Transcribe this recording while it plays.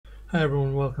Hi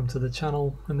everyone, welcome to the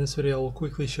channel. In this video I will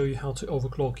quickly show you how to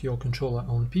overclock your controller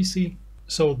on PC.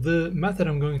 So the method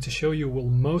I'm going to show you will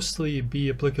mostly be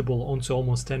applicable onto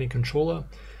almost any controller.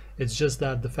 It's just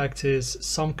that the fact is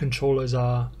some controllers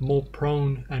are more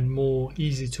prone and more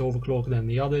easy to overclock than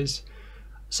the others.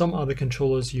 Some other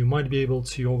controllers you might be able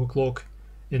to overclock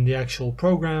in the actual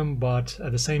program, but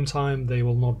at the same time they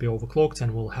will not be overclocked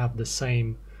and will have the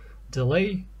same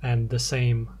delay and the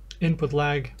same input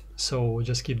lag. So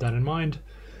just keep that in mind.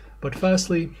 But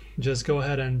firstly, just go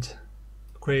ahead and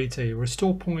create a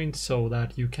restore point so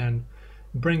that you can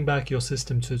bring back your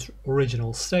system to its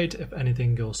original state if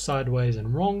anything goes sideways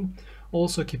and wrong.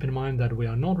 Also keep in mind that we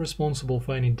are not responsible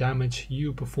for any damage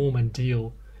you perform and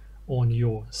deal on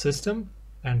your system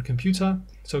and computer.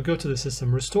 So go to the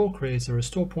system restore, create a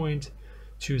restore point,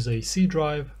 choose a C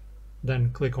drive, then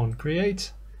click on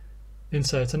create,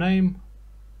 insert a name,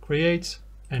 create,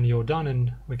 and you're done,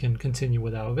 and we can continue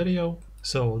with our video.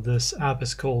 So this app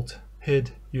is called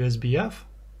HID USBF.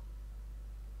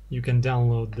 You can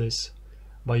download this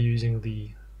by using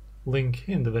the link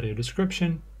in the video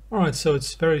description. Alright, so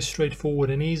it's very straightforward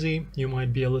and easy. You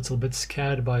might be a little bit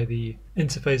scared by the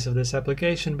interface of this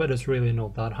application, but it's really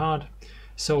not that hard.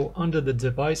 So under the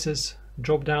devices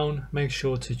drop down, make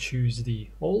sure to choose the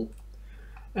all.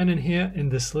 And in here in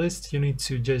this list you need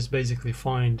to just basically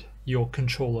find your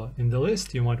controller in the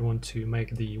list. You might want to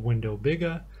make the window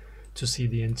bigger to see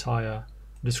the entire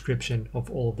description of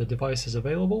all of the devices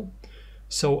available.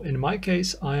 So in my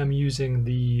case I am using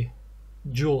the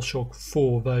DualShock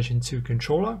 4 version 2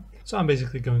 controller, so I'm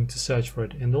basically going to search for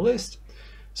it in the list.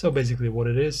 So basically what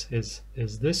it is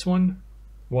this one,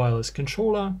 wireless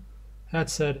controller,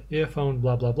 headset, earphone,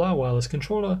 blah blah blah, wireless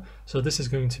controller. So this is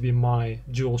going to be my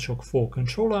DualShock 4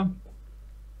 controller.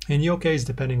 In your case,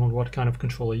 depending on what kind of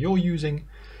controller you're using,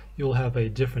 you'll have a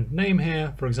different name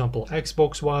here, for example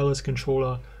Xbox wireless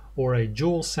controller or a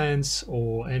DualSense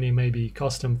or any maybe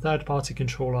custom third-party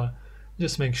controller.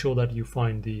 Just make sure that you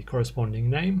find the corresponding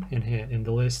name in here in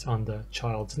the list under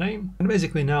child's name. And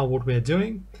basically now what we're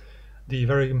doing, the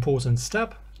very important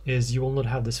step, is you will not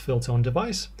have this filter on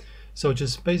device. So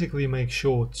just basically make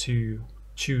sure to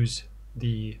choose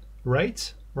the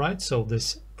rate, right? So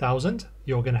this 1000,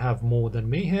 you're going to have more than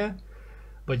me here,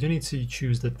 but you need to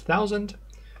choose the 1000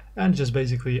 and just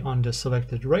basically under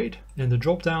selected rate in the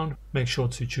drop down, make sure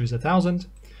to choose 1000,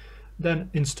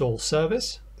 then install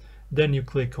service. Then you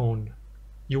click on,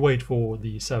 you wait for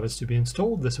the service to be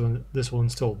installed. This will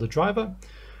install the driver.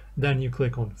 Then you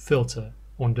click on filter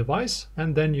on device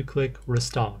and then you click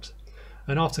restart.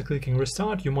 And after clicking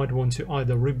restart, you might want to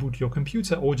either reboot your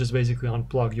computer or just basically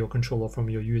unplug your controller from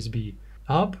your USB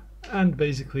hub and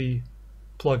basically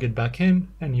plug it back in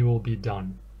and you will be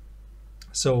done.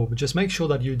 So just make sure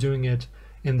that you're doing it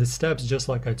in the steps just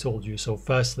like I told you. So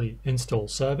firstly, install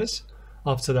service.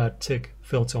 After that, tick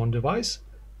filter on device.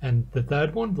 And the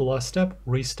third one, the last step,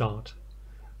 restart.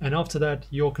 And after that,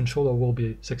 your controller will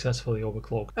be successfully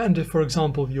overclocked. And if, for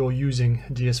example, you're using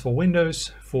DS4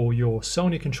 Windows for your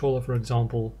Sony controller, for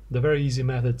example, the very easy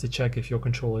method to check if your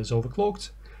controller is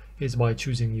overclocked is by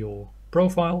choosing your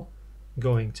profile,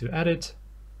 going to Edit,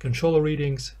 Controller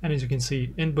Readings, and as you can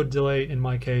see, input delay in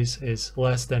my case is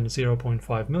less than 0.5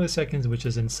 milliseconds, which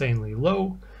is insanely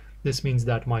low. This means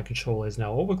that my controller is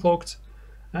now overclocked,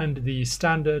 and the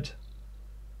standard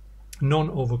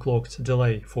non-overclocked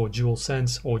delay for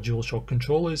DualSense or DualShock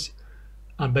controllers,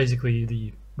 and basically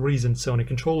the recent Sony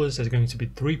controllers, is going to be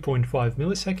 3.5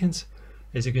 milliseconds.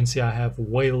 As you can see, I have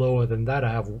way lower than that. I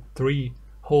have 3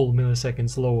 whole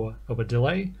milliseconds lower of a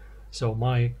delay, so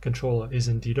my controller is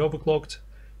indeed overclocked.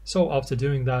 So after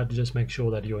doing that, just make sure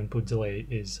that your input delay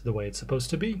is the way it's supposed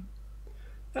to be,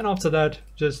 and after that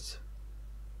just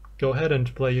go ahead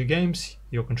and play your games.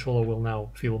 Your controller will now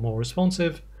feel more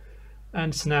responsive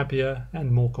and snappier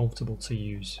and more comfortable to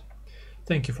use.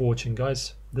 Thank you for watching,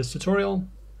 guys, this tutorial.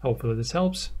 Hopefully this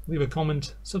helps. Leave a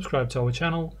comment, subscribe to our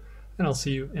channel, and I'll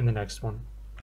see you in the next one.